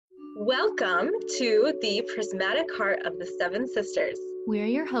Welcome to the Prismatic Heart of the Seven Sisters. We're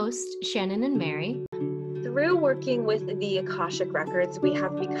your hosts, Shannon and Mary. Through working with the Akashic Records, we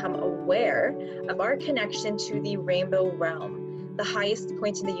have become aware of our connection to the rainbow realm, the highest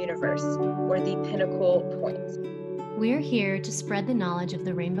point in the universe, or the pinnacle point. We're here to spread the knowledge of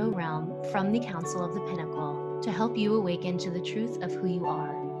the rainbow realm from the Council of the Pinnacle to help you awaken to the truth of who you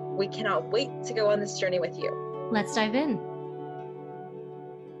are. We cannot wait to go on this journey with you. Let's dive in.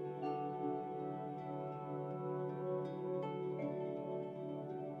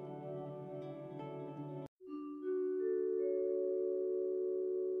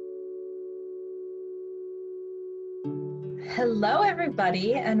 Hello,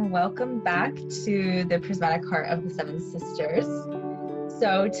 everybody, and welcome back to the Prismatic Heart of the Seven Sisters.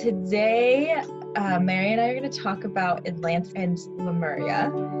 So today, Mary and I are going to talk about Atlantis and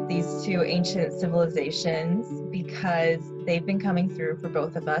Lemuria, these two ancient civilizations, because they've been coming through for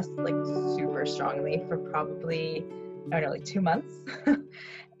both of us like super strongly for probably, I don't know, like 2 months.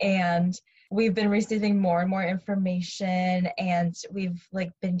 And we've been receiving more and more information, and we've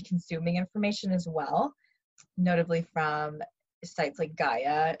been consuming information as well, notably from sites like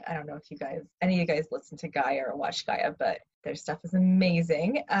Gaia. I don't know if any of you guys listen to Gaia or watch Gaia, but their stuff is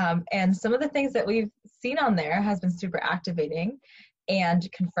amazing. And some of the things that we've seen on there has been super activating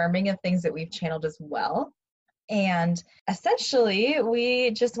and confirming of things that we've channeled as well. And essentially,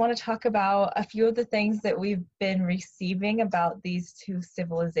 we just want to talk about a few of the things that we've been receiving about these two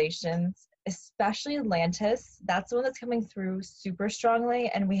civilizations, especially Atlantis. That's the one that's coming through super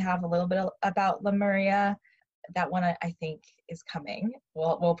strongly. And we have a little bit about Lemuria. That one I think is coming.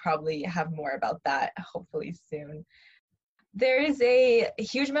 We'll probably have more about that hopefully soon. There is a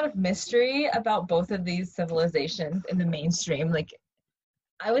huge amount of mystery about both of these civilizations in the mainstream.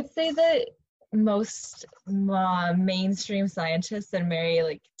 I would say that most mainstream scientists, and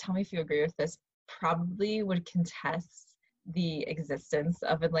Mary, tell me if you agree with this, probably would contest the existence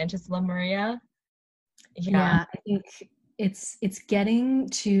of Atlantis and Lemuria. Yeah, I think it's getting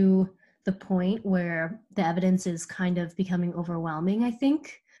to the point where the evidence is kind of becoming overwhelming, I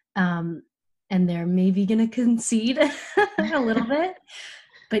think. And they're maybe going to concede a little bit.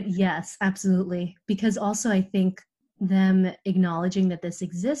 But yes, absolutely. Because also I think them acknowledging that this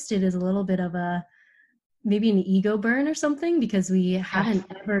existed is a little bit of maybe an ego burn or something, because we haven't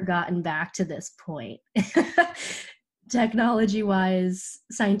ever gotten back to this point. Technology-wise,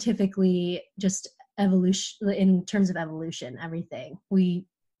 scientifically, just evolution, in terms of evolution, everything. We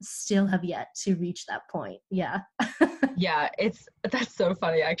still have yet to reach that point. Yeah. Yeah, that's so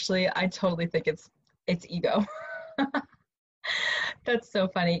funny, actually. I totally think it's ego. That's so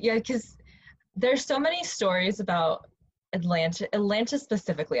funny. Yeah, because there's so many stories about Atlantis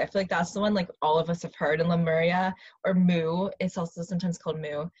specifically. I feel like that's the one all of us have heard. And Lemuria, or Mu, it's also sometimes called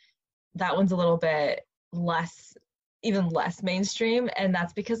Mu. That one's a little bit even less mainstream, and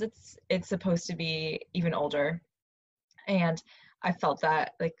that's because it's supposed to be even older. And I felt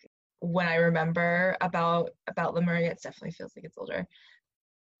that when I remember about Lemuria, it definitely feels like it's older.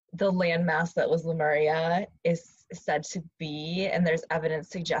 The landmass that was Lemuria is said to be, and there's evidence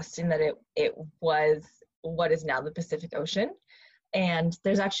suggesting that it was what is now the Pacific Ocean. And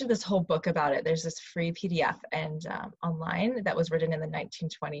there's actually this whole book about it. There's this free PDF and online that was written in the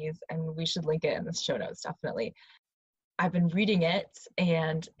 1920s, and we should link it in the show notes, definitely. I've been reading it,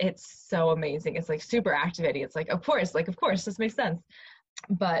 and it's so amazing. It's super activating. It's of course, this makes sense.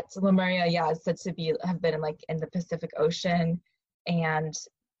 But Lemuria, is said to have been in the Pacific Ocean, and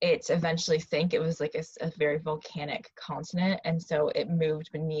it eventually it was a very volcanic continent, and so it moved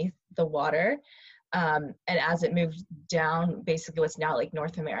beneath the water. And as it moved down, basically what's now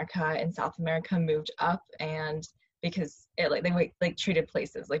North America and South America moved up, and because they treated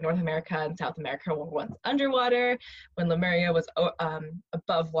places North America and South America were once underwater when Lemuria was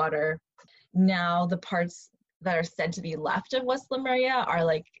above water. Now the parts that are said to be left of West Lemuria are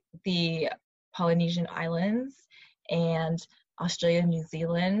the Polynesian Islands and Australia, New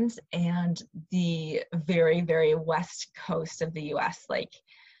Zealand, and the very, very west coast of the US,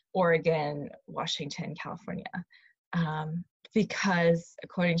 Oregon, Washington, California. Because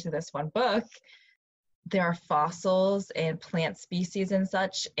according to this one book, there are fossils and plant species and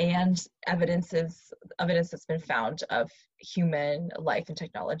such, and evidence that's been found of human life and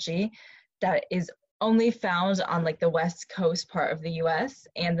technology that is only found on the west coast part of the US,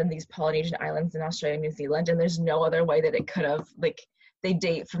 and then these Polynesian Islands in Australia and New Zealand. And there's no other way that it could have, they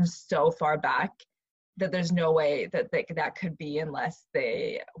date from so far back that there's no way that that could be unless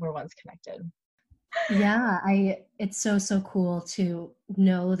they were once connected. Yeah, it's so cool to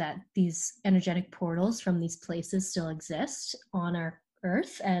know that these energetic portals from these places still exist on our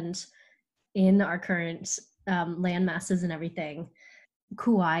Earth and in our current land masses and everything.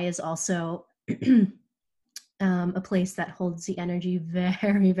 Kauai is also a place that holds the energy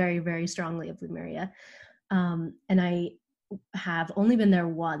very, very, very strongly of Lemuria. And I have only been there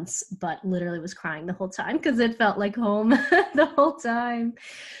once, but literally was crying the whole time because it felt like home the whole time.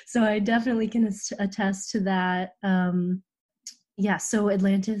 So I definitely can attest to that. Yeah, so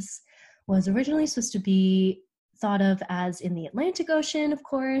Atlantis was originally supposed to be thought of as in the Atlantic Ocean, of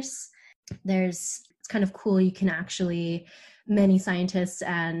course. It's kind of cool. You can actually, many scientists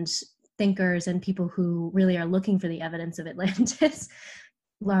and thinkers and people who really are looking for the evidence of Atlantis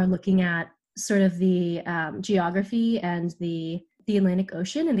are looking at sort of the geography and the Atlantic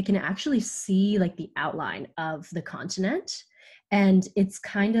Ocean, and they can actually see like the outline of the continent. And it's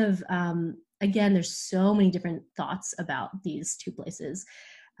kind of, again, there's so many different thoughts about these two places.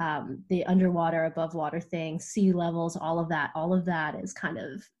 The underwater, above water thing, sea levels, all of that is kind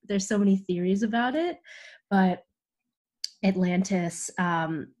of, there's so many theories about it, but Atlantis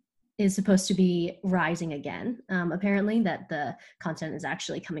is supposed to be rising again. Apparently that the continent is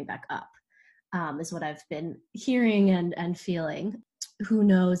actually coming back up, is what I've been hearing and feeling. Who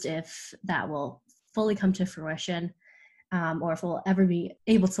knows if that will fully come to fruition, or if we'll ever be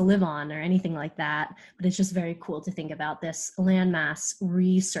able to live on or anything like that. But it's just very cool to think about this landmass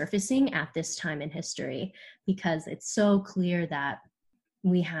resurfacing at this time in history, because it's so clear that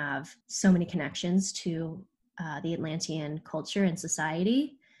we have so many connections to the Atlantean culture and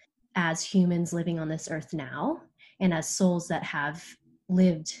society as humans living on this earth now, and as souls that have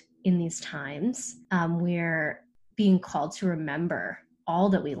lived in these times. We're being called to remember all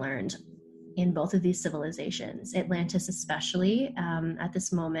that we learned in both of these civilizations. Atlantis especially, at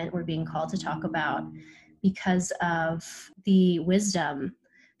this moment, we're being called to talk about because of the wisdom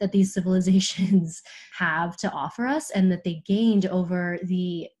that these civilizations have to offer us, and that they gained over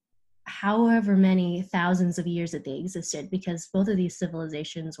the however many thousands of years that they existed, because both of these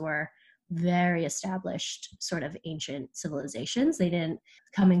civilizations were very established sort of ancient civilizations. They didn't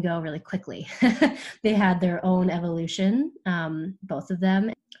come and go really quickly. They had their own evolution, both of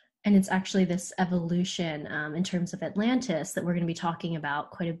them. And it's actually this evolution in terms of Atlantis that we're going to be talking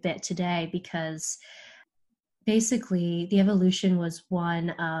about quite a bit today, because basically the evolution was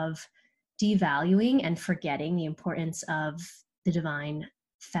one of devaluing and forgetting the importance of the divine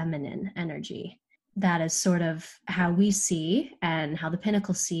feminine energy. That is sort of how we see, and how the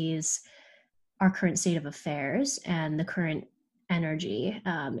Pinnacle sees, our current state of affairs and the current energy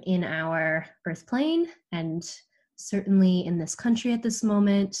in our earth plane, and certainly in this country at this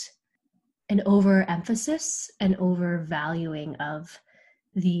moment. An overemphasis and overvaluing of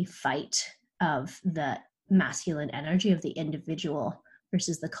the fight of the masculine energy of the individual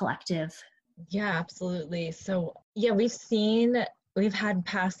versus the collective. Yeah, absolutely. So yeah, we've had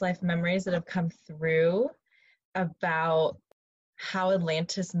past life memories that have come through about how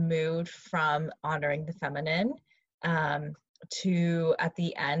Atlantis moved from honoring the feminine to, at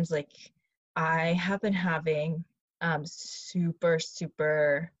the end, like, I have been having super,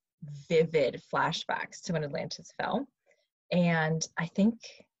 super vivid flashbacks to when Atlantis fell. And I think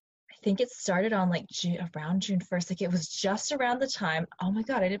it started on like around June 1st. Like, it was just around the time, oh my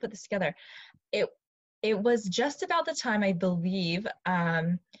God, I didn't put this together. It was just about the time, I believe,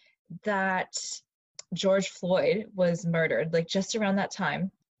 that George Floyd was murdered, like just around that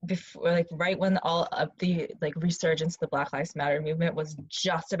time, before, like right when all of the like resurgence of the Black Lives Matter movement was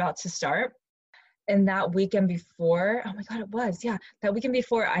just about to start. And that weekend before, oh my God, it was, yeah, that weekend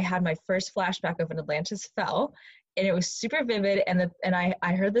before, I had my first flashback of when Atlantis fell, and it was super vivid. And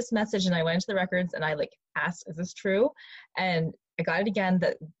I heard this message, and I went into the records, and I like asked, is this true? And I got it again,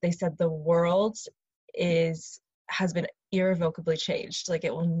 that they said the world has been irrevocably changed. Like,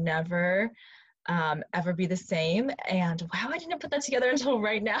 it will never ever be the same. And wow, I didn't put that together until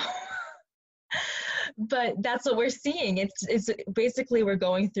right now. But that's what we're seeing. It's basically, we're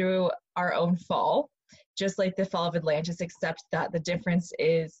going through our own fall, just like the fall of Atlantis, except that the difference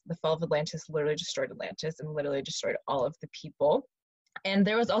is the fall of Atlantis literally destroyed Atlantis and literally destroyed all of the people. And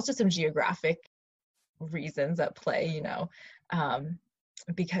there was also some geographic reasons at play,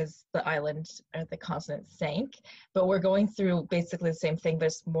 because the island or the continent sank. But we're going through basically the same thing, but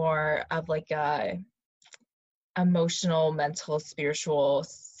it's more of like a emotional, mental, spiritual,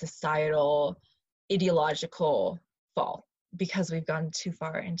 societal, ideological fall, because we've gone too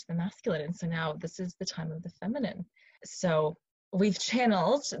far into the masculine. And so now this is the time of the feminine. So we've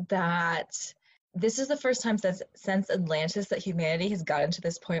channeled that this is the first time since Atlantis that humanity has gotten to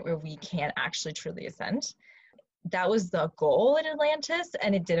this point where we can actually truly ascend. That was the goal in Atlantis,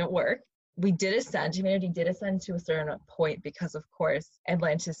 and it didn't work. we did ascend, humanity did ascend to a certain point because, of course,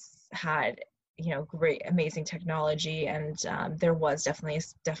 Atlantis had, great, amazing technology, and there was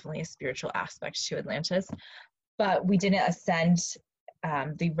definitely a spiritual aspect to Atlantis. But we didn't ascend.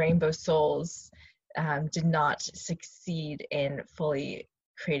 The rainbow souls did not succeed in fully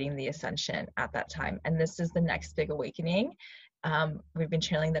creating the ascension at that time. And this is the next big awakening. We've been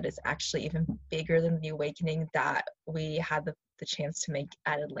channeling that is actually even bigger than the awakening that we had the chance to make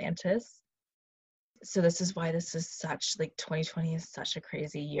at Atlantis. So this is why this is such, 2020 is such a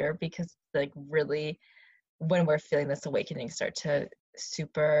crazy year, because really when we're feeling this awakening start to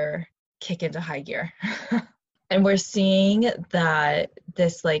super kick into high gear. And we're seeing that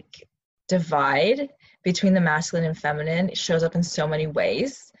this divide between the masculine and feminine shows up in so many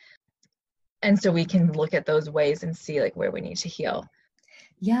ways. And so we can look at those ways and see where we need to heal.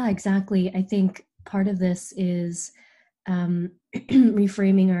 Yeah, exactly. I think part of this is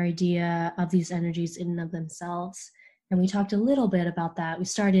reframing our idea of these energies in and of themselves. And we talked a little bit about that. We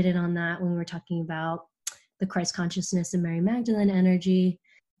started in on that when we were talking about the Christ consciousness and Mary Magdalene energy.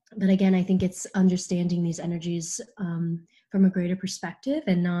 But again, I think it's understanding these energies from a greater perspective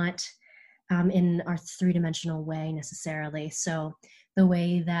and not in our three-dimensional way necessarily. So the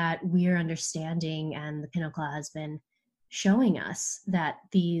way that we're understanding, and the Pinnacle has been showing us, that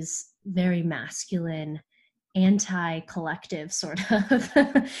these very masculine, anti-collective sort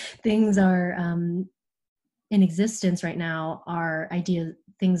of things are in existence right now, are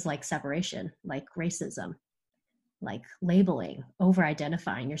things like separation, like racism, like labeling,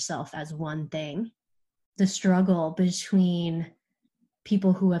 over-identifying yourself as one thing, the struggle between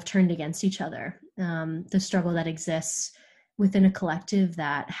people who have turned against each other, the struggle that exists within a collective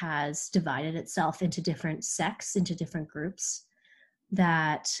that has divided itself into different sects, into different groups,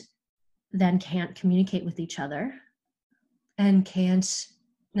 that then can't communicate with each other and can't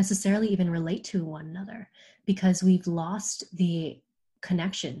necessarily even relate to one another, because we've lost the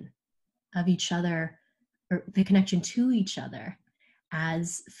connection of each other, or the connection to each other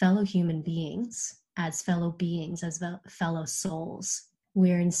as fellow human beings, as fellow beings, as fellow souls.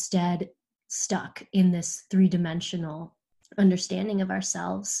 We're instead stuck in this three-dimensional understanding of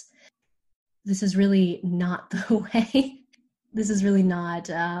ourselves. This is really not the way. This is really not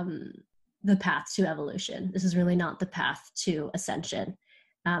the path to evolution. This is really not the path to ascension,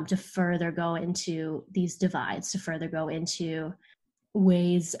 to further go into these divides, to further go into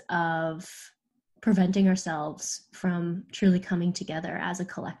ways of preventing ourselves from truly coming together as a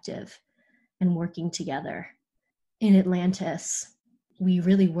collective and working together. In Atlantis, we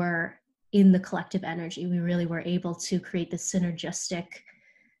really were in the collective energy. We really were able to create this synergistic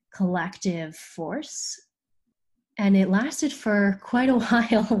collective force. And it lasted for quite a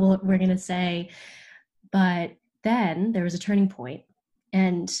while, we're going to say. But then there was a turning point,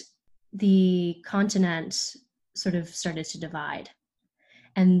 and the continent sort of started to divide.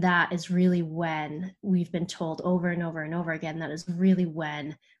 And that is really when we've been told over and over and over again, that is really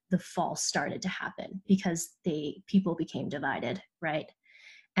when the fall started to happen, because the people became divided, right?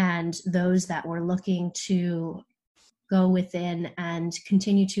 And those that were looking to go within and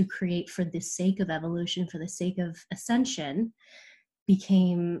continue to create for the sake of evolution, for the sake of ascension,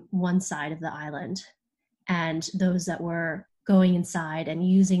 became one side of the island. And those that were going inside and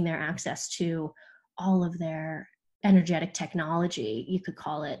using their access to all of their energetic technology, you could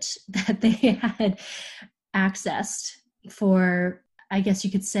call it, that they had accessed for, I guess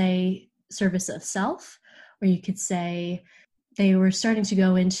you could say, service of self, or you could say they were starting to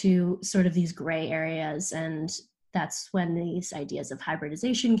go into sort of these gray areas. And that's when these ideas of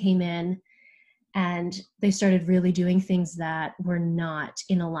hybridization came in, and they started really doing things that were not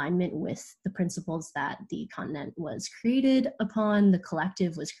in alignment with the principles that the continent was created upon, the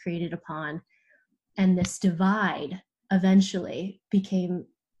collective was created upon. And this divide eventually became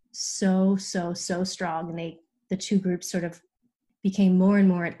so strong. And the two groups sort of became more and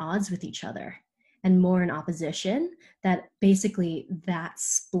more at odds with each other and more in opposition, that basically that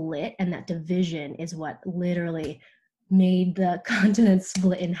split and that division is what literally made the continent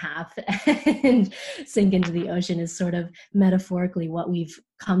split in half and sink into the ocean, is sort of metaphorically what we've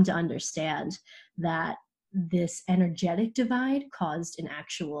come to understand, that this energetic divide caused an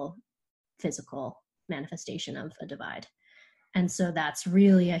actual physical manifestation of a divide. And so that's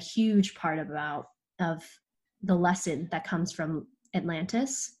really a huge part of the lesson that comes from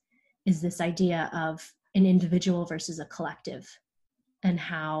Atlantis, is this idea of an individual versus a collective, and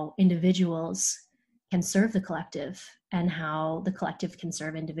how individuals can serve the collective and how the collective can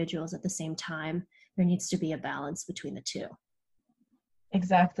serve individuals at the same time. There needs to be a balance between the two.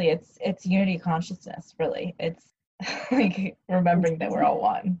 Exactly. It's unity consciousness, really. It's remembering that we're all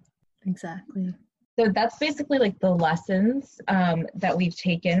one. Exactly. So that's basically like the lessons that we've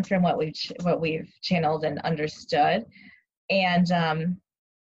taken from what we've channeled and understood. And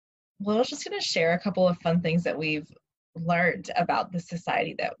well, I was just going to share a couple of fun things that we've learned about the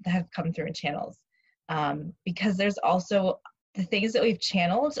society that have come through in channels. Because there's also the things that we've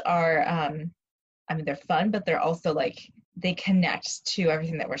channeled are, I mean, they're fun, but they're also like they connect to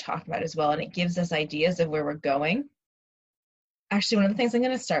everything that we're talking about as well. And it gives us ideas of where we're going. Actually, one of the things I'm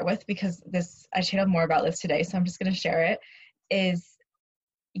going to start with, because I channeled more about this today, so I'm just going to share it, is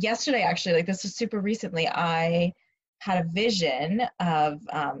yesterday, actually, like this was super recently, I had a vision of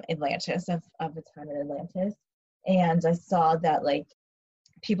Atlantis, of a time in Atlantis. And I saw that like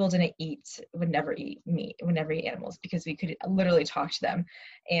people would never eat meat, would never eat animals because we could literally talk to them.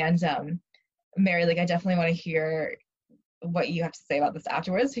 And Mary, like I definitely want to hear what you have to say about this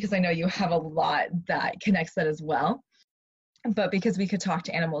afterwards, because I know you have a lot that connects that as well. But because we could talk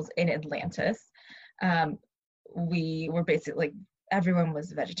to animals in Atlantis, we were basically like everyone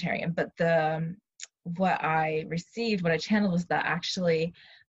was vegetarian. But what I channeled was that actually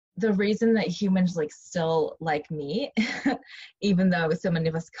the reason that humans like still like meat, even though so many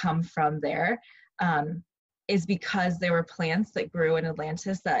of us come from there, is because there were plants that grew in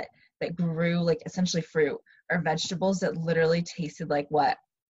Atlantis that grew like essentially fruit or vegetables that literally tasted like what,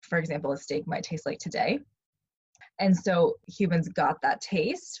 for example, a steak might taste like today. And so humans got that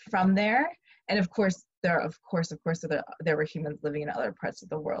taste from there. And of course, there were humans living in other parts of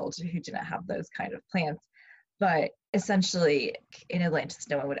the world who didn't have those kind of plants. But essentially, in Atlantis,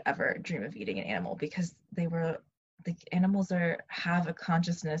 no one would ever dream of eating an animal because animals have a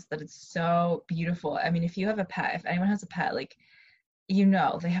consciousness that is so beautiful. I mean, if anyone has a pet, like,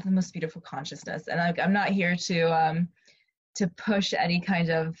 they have the most beautiful consciousness. And I'm not here to push any kind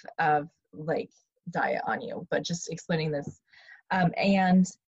of like diet on you, but just explaining this. And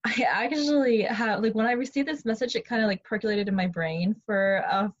I actually have, like, when I received this message, it kind of like percolated in my brain for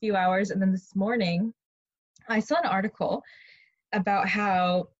a few hours. And then this morning, I saw an article about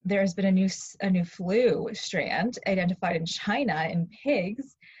how there's been a new flu strand identified in China in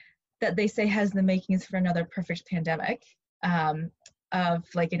pigs that they say has the makings for another perfect pandemic, of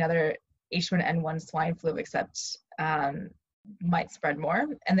like another H1N1 swine flu, except might spread more.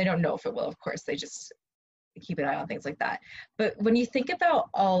 And they don't know if it will, of course. They just keep an eye on things like that. But when you think about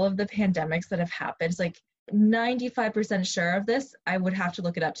all of the pandemics that have happened, it's like 95% sure of this. I would have to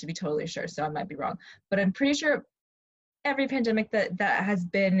look it up to be totally sure, so I might be wrong. But I'm pretty sure every pandemic that has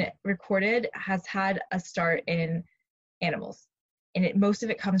been recorded has had a start in animals. And most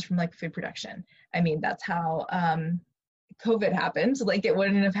of it comes from like food production. I mean, that's how COVID happened. Like, it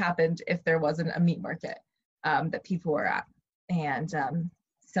wouldn't have happened if there wasn't a meat market that people were at and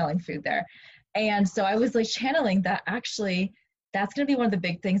selling food there. And so I was like channeling that actually that's going to be one of the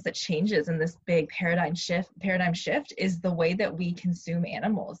big things that changes in this big paradigm shift is the way that we consume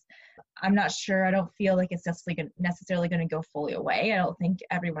animals. I'm not sure. I don't feel like it's necessarily going to go fully away. I don't think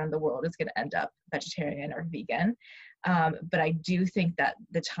everyone in the world is going to end up vegetarian or vegan. But I do think that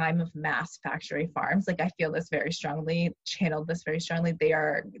the time of mass factory farms, like I feel this very strongly, channeled this very strongly,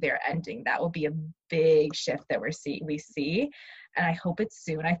 they're ending. That will be a big shift that we see. And I hope it's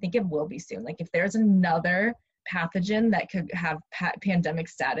soon. I think it will be soon. Like, if there's another pathogen that could have pandemic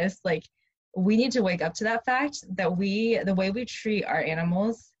status, like, we need to wake up to that fact that the way we treat our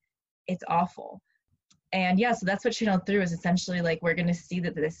animals, it's awful. And yeah, so that's what channeled through is essentially like, we're going to see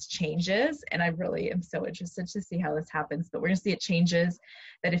that this changes. And I really am so interested to see how this happens, but we're going to see it changes,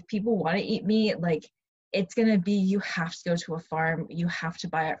 that if people want to eat meat, like, it's going to be, you have to go to a farm, you have to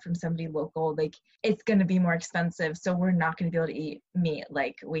buy it from somebody local, like, it's going to be more expensive. So we're not going to be able to eat meat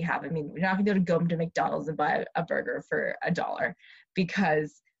like we have. I mean, we're not going to be able to go to McDonald's and buy a burger for $1,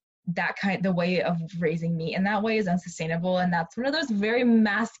 because the way of raising meat in that way is unsustainable. And that's one of those very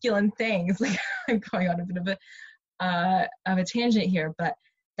masculine things. Like, I'm going on a bit of a tangent here, but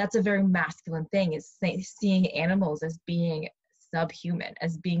that's a very masculine thing, is seeing animals as being subhuman,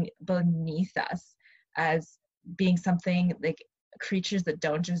 as being beneath us, as being something like creatures that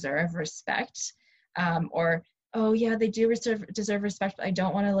don't deserve respect, or, oh yeah, they do deserve respect, but I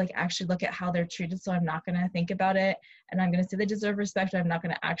don't want to like actually look at how they're treated, so I'm not going to think about it. And I'm going to say they deserve respect, but I'm not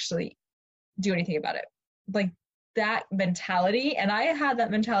going to actually do anything about it. Like, that mentality. And I had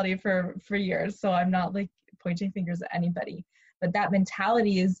that mentality for years, so I'm not like pointing fingers at anybody, but that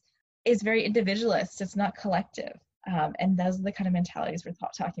mentality is very individualist. It's not collective. And those are the kind of mentalities we're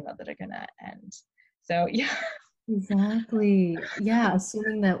talking about that are going to end. So yeah. Exactly. Yeah,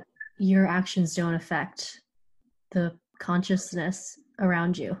 assuming that your actions don't affect the consciousness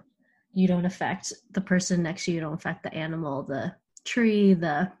around you. You don't affect the person next to you, you don't affect the animal, the tree,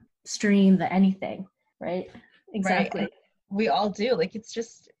 the stream, the anything, right? Right. Exactly. And we all do. Like, it's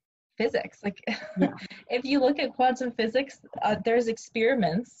just physics. Like, Yeah. if you look at quantum physics, there's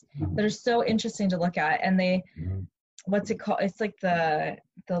experiments that are so interesting to look at, and what's it called? It's like the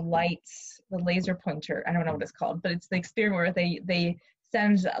lights, the laser pointer. I don't know what it's called, but it's the experiment where they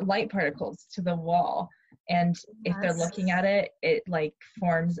send light particles to the wall, and if they're Yes. looking at it, it like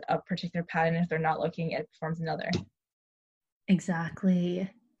forms a particular pattern. If they're not looking, it forms another. Exactly.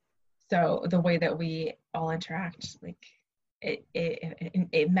 So the way that we all interact, like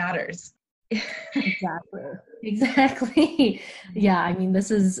it matters. Exactly. Exactly. Yeah, I mean,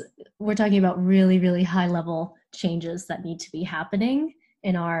 we're talking about really, really high level changes that need to be happening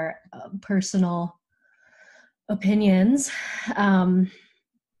in our personal opinions.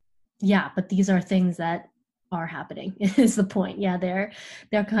 Yeah, but these are things that are happening, is the point. Yeah, they're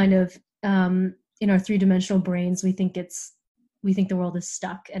kind of in our three-dimensional brains, we think the world is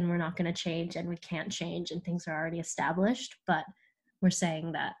stuck and we're not going to change and we can't change and things are already established, but we're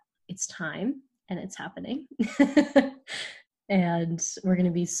saying that it's time and it's happening. And we're going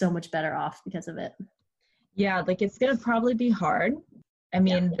to be so much better off because of it. Yeah, like it's gonna probably be hard. I Yeah.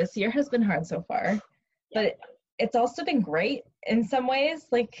 mean, this year has been hard so far, but it's also been great in some ways.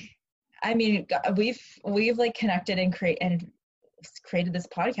 Like, I mean, we've like connected and created this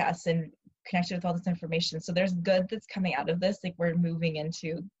podcast and connected with all this information. So there's good that's coming out of this. Like, we're moving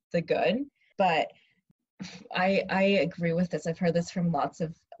into the good. But I agree with this. I've heard this from lots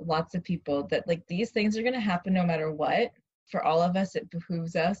of people that like these things are gonna happen no matter what. For all of us, it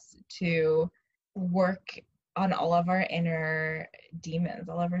behooves us to work on all of our inner demons,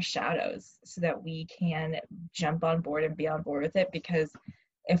 all of our shadows, so that we can jump on board and be on board with it. Because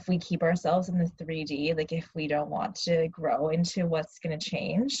if we keep ourselves in the 3D, like if we don't want to grow into what's going to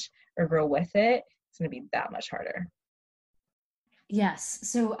change or grow with it, it's going to be that much harder. Yes.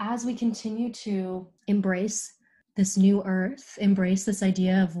 So as we continue to embrace this new earth, embrace this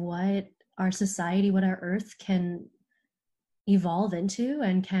idea of what our society, what our earth can evolve into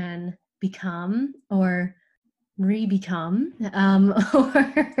and can become or re-become,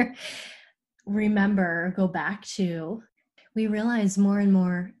 or remember, go back to, we realize more and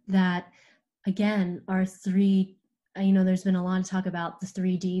more that, again, our there's been a lot of talk about the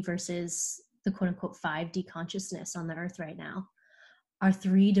 3D versus the quote unquote 5D consciousness on the earth right now. Our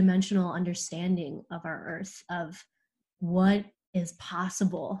three-dimensional understanding of our earth, of what is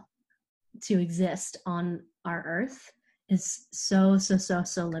possible to exist on our earth, is so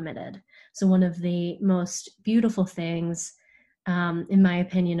limited. So one of the most beautiful things, in my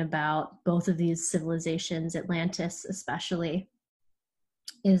opinion, about both of these civilizations, Atlantis especially,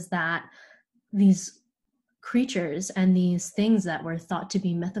 is that these creatures and these things that were thought to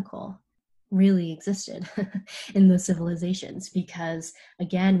be mythical really existed in those civilizations, because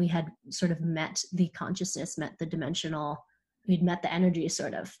again, we had sort of met the consciousness, met the dimensional, we'd met the energy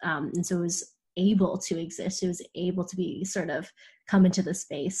sort of, and so it was able to exist, it was able to be sort of come into the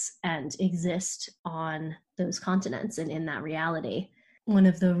space and exist on those continents and in that reality. One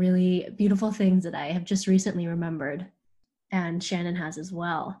of the really beautiful things that I have just recently remembered, and Shannon has as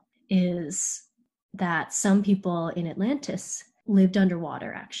well, is that some people in Atlantis lived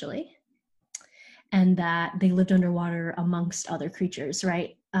underwater, actually, and that they lived underwater amongst other creatures,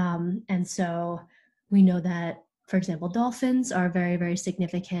 right? And so we know that, for example, dolphins are very, very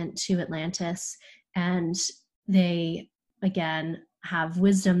significant to Atlantis, and they, again, have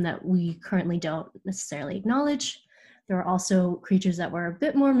wisdom that we currently don't necessarily acknowledge. There are also creatures that were a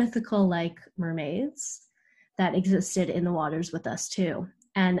bit more mythical, like mermaids, that existed in the waters with us too.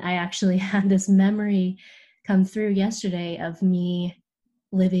 And I actually had this memory come through yesterday of me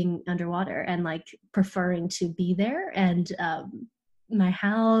living underwater and like preferring to be there, and my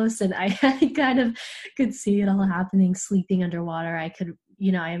house, and I kind of could see it all happening, sleeping underwater. I could,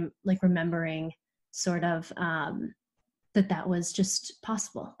 I'm like remembering sort of that was just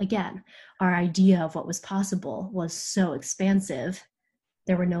possible. Again, our idea of what was possible was so expansive.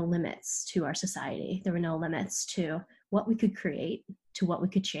 There were no limits to our society. There were no limits to what we could create, to what we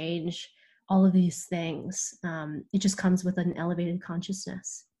could change, all of these things. It just comes with an elevated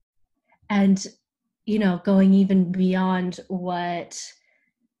consciousness. And, going even beyond what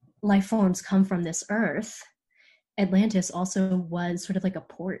life forms come from this earth, Atlantis also was sort of like a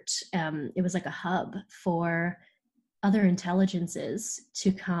port. It was like a hub for other intelligences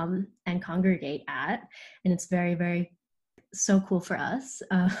to come and congregate at. And it's very, very so cool for us,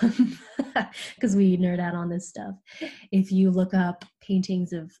 because we nerd out on this stuff. If you look up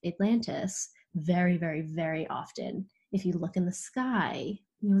paintings of Atlantis, very, very, very often, if you look in the sky,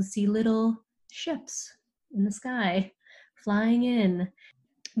 you'll see little ships in the sky flying in.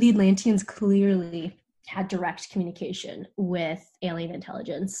 the Atlanteans clearly had direct communication with alien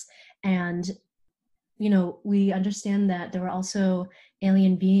intelligence. And, we understand that there were also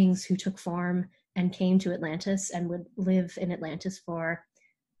alien beings who took form and came to Atlantis and would live in Atlantis for,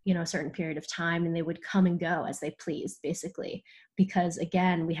 a certain period of time, and they would come and go as they pleased, basically, because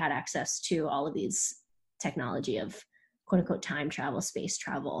again, we had access to all of these technology of quote unquote time travel, space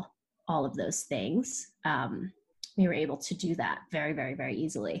travel, all of those things. We were able to do that very, very, very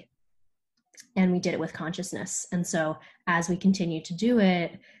easily. And we did it with consciousness. And so as we continue to do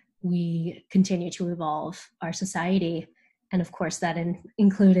it, we continue to evolve our society. And of course, that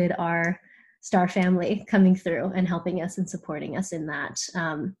included our star family coming through and helping us and supporting us in that,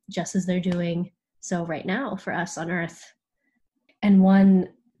 just as they're doing so right now for us on Earth. And one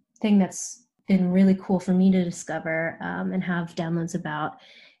thing that's been really cool for me to discover and have downloads about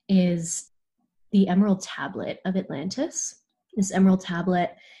is the Emerald Tablet of Atlantis. This Emerald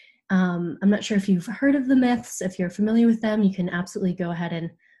Tablet, I'm not sure if you've heard of the myths. If you're familiar with them, you can absolutely go ahead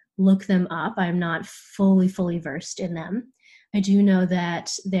and look them up. I'm not fully versed in them. I do know that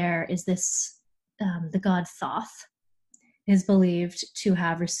there is this, the god Thoth is believed to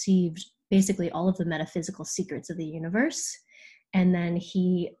have received basically all of the metaphysical secrets of the universe. And then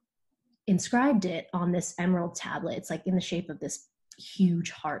he inscribed it on this emerald tablet. It's like in the shape of this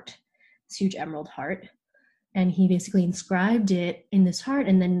huge heart, this huge emerald heart. And he basically inscribed it in this heart,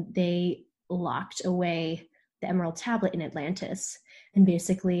 and then they locked away the Emerald Tablet in Atlantis. And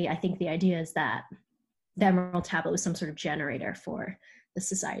basically, I think the idea is that the Emerald Tablet was some sort of generator for the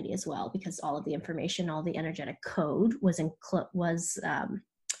society as well, because all of the information, all the energetic code was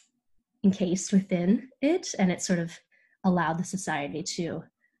encased within it, and it sort of allowed the society to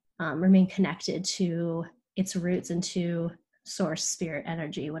remain connected to its roots and to source, spirit,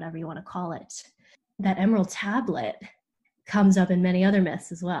 energy, whatever you want to call it. That Emerald Tablet comes up in many other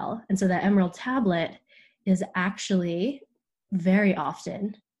myths as well. And so that Emerald Tablet is actually very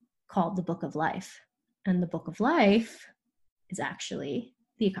often called the Book of Life. And the Book of Life is actually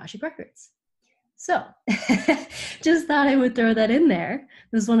the Akashic Records. So just thought I would throw that in there.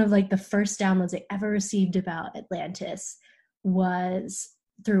 It was one of like the first downloads I ever received about Atlantis was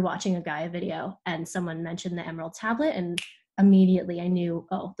through watching a Gaia video, and someone mentioned the Emerald Tablet, and immediately I knew,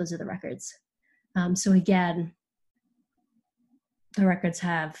 oh, those are the records. So again, the records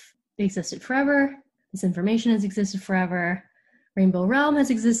have existed forever. This information has existed forever. Rainbow Realm has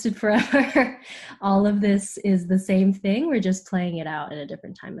existed forever. All of this is the same thing. We're just playing it out at a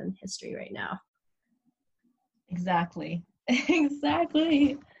different time in history right now. Exactly.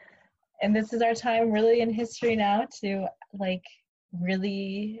 Exactly. And this is our time really in history now to like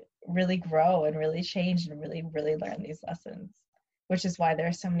really, really grow and really change and really, really learn these lessons, which is why there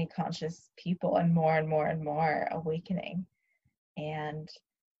are so many conscious people and more and more and more awakening. And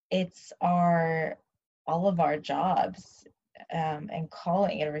it's all of our jobs and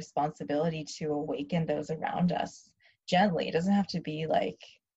calling and responsibility to awaken those around us gently. It doesn't have to be like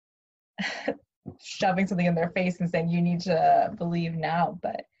shoving something in their face and saying you need to believe now,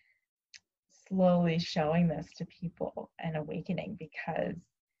 but slowly showing this to people and awakening, because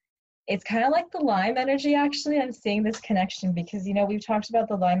it's kind of like the Lyme energy. Actually, I'm seeing this connection because, you know, we've talked about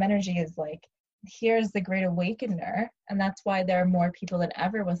the Lyme energy is like, here's the great awakener, and that's why there are more people than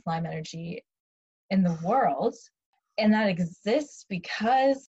ever with Lyme energy in the world. And that exists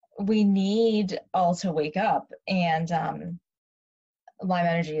because we need all to wake up. And Lyme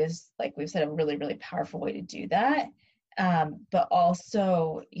energy is, like we've said, a really, really powerful way to do that. But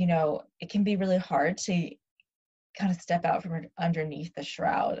also, you know, it can be really hard to kind of step out from underneath the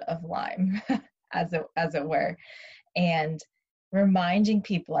shroud of Lyme, as it were, and reminding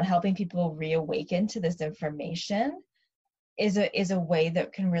people and helping people reawaken to this information is a way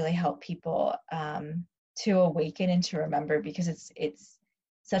that can really help people to awaken and to remember, because it's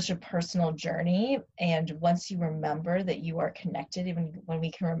such a personal journey. And once you remember that you are connected, even when we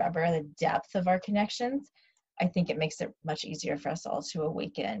can remember the depth of our connections, I think it makes it much easier for us all to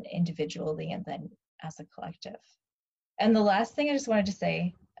awaken individually and then as a collective. And the last thing I just wanted to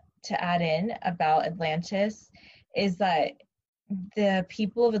say, to add in about Atlantis, is that the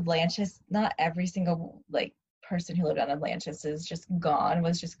people of Atlantis, not every single like person who lived on Atlantis was just gone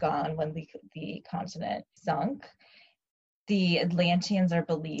when the continent sunk. The Atlanteans are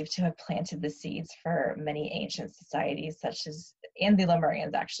believed to have planted the seeds for many ancient societies, such as, and the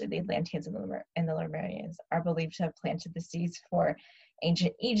Lemurians actually, the Atlanteans and the Lemurians are believed to have planted the seeds for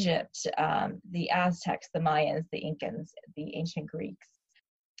ancient Egypt, the Aztecs, the Mayans, the Incans, the ancient Greeks,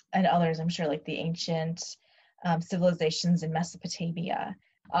 and others, I'm sure, like the ancient civilizations in Mesopotamia,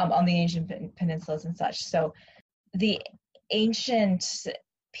 on the Asian peninsulas and such. So the ancient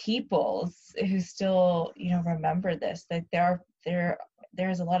peoples who still, remember this. That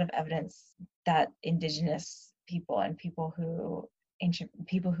there's a lot of evidence that indigenous people and ancient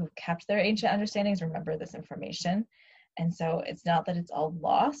people who kept their ancient understandings remember this information. And so it's not that it's all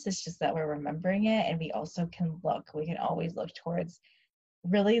lost, it's just that we're remembering it. And we also we can always look towards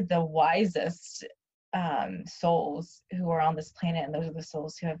really the wisest souls who are on this planet, and those are the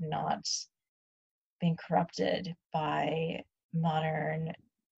souls who have not been corrupted by modern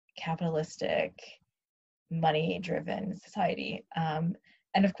capitalistic money driven society.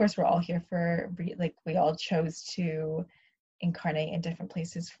 And of course we're all here we all chose to incarnate in different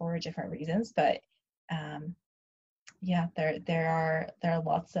places for different reasons, but there are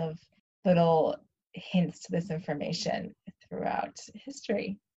lots of little hints to this information throughout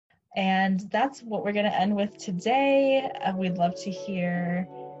history. And that's what we're going to end with today. We'd love to hear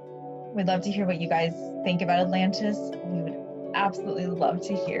what you guys think about Atlantis. We would absolutely love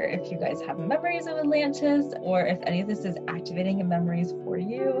to hear if you guys have memories of Atlantis, or if any of this is activating memories for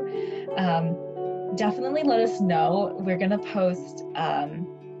you. Definitely let us know. We're going to post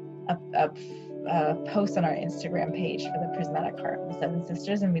a post on our Instagram page for the Prismatic Heart of the Seven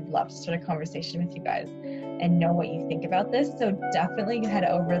Sisters, and we'd love to start a conversation with you guys and know what you think about this. So definitely head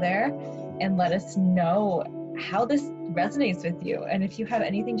over there and let us know how this resonates with you, and if you have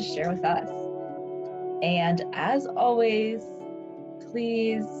anything to share with us. And as always,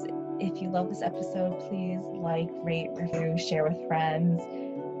 please, if you love this episode, please like, rate, review, share with friends.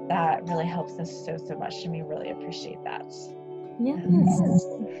 That really helps us so much, and we really appreciate that. Yes.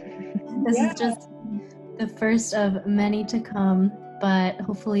 This is just the first of many to come, but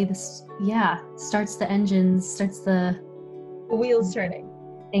hopefully this, starts the engines, starts the wheels turning.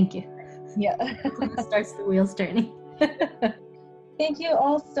 Thank you. Yeah. Starts the wheels turning. Thank you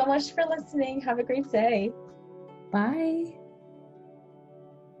all so much for listening. Have a great day. Bye.